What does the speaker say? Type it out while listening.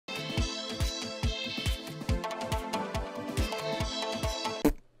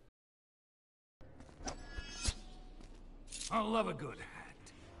I'll love a good hat.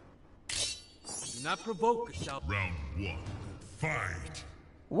 Do not provoke a shout. Round 1. Fight.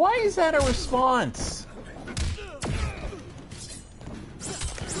 Why is that a response?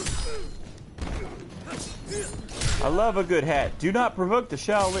 I love a good hat. Do not provoke the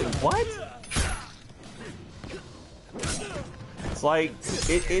Shaolin. What?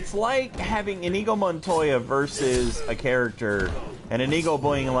 It's like having Inigo Montoya versus a character, and Inigo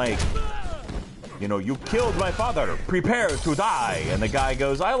being like, you know, you killed my father. Prepare to die. And the guy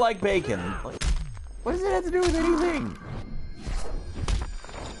goes, I like bacon. Like, what does it have to do with anything?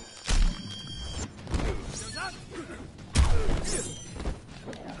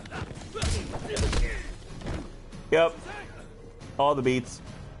 Yep. All the beats.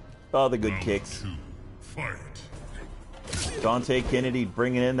 All the good kicks. Fight. Dante Kennedy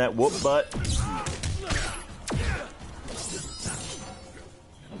bringing in that whoop butt.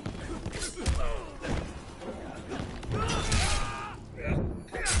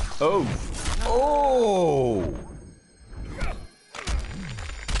 Oh. Oh.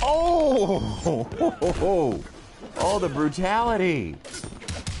 Oh. Oh, the brutality.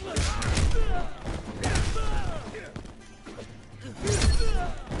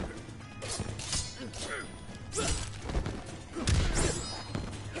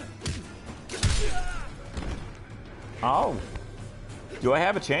 Oh. Do I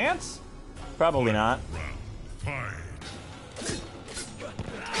have a chance? Probably not.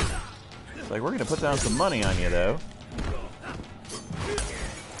 It's like, we're gonna put down some money on you, though.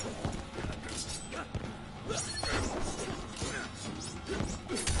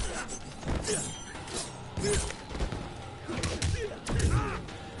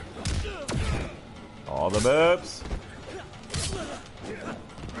 All the boops.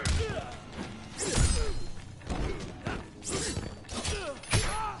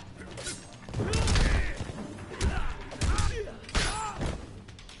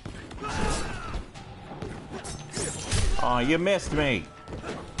 Oh, you missed me.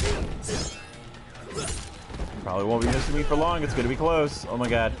 Probably won't be missing me for long. It's gonna be close. Oh my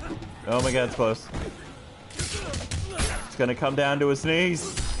god. Oh my god, it's close. It's gonna come down to a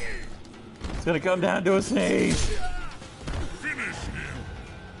sneeze. It's gonna come down to a sneeze. Finish him.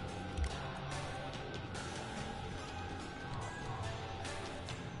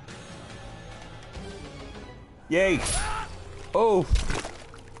 Yay. Oh.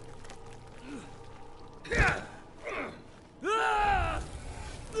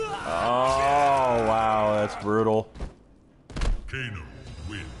 Oh, wow, that's brutal. Kano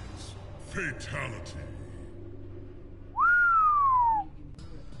wins. Fatality.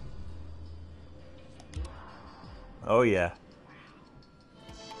 Oh, yeah.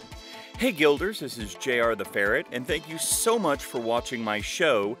 Hey Guilders, this is JR the Ferret, and thank you so much for watching my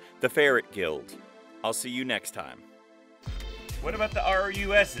show, The Ferret Guild. I'll see you next time. What about the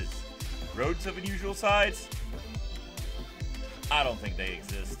RUSs? Roads of Unusual Sides? I don't think they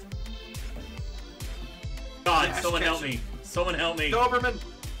exist. God, someone help me. Someone help me. Doberman!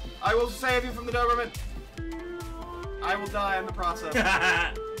 I will save you from the Doberman! I will die in the process.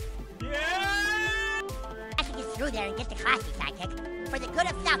 Yeah! I should get through there and get the coffee, sidekick. For the good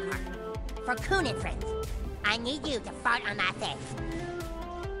of South Park. For Coon and friends. I need you to fart on my face.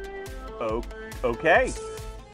 Oh, okay.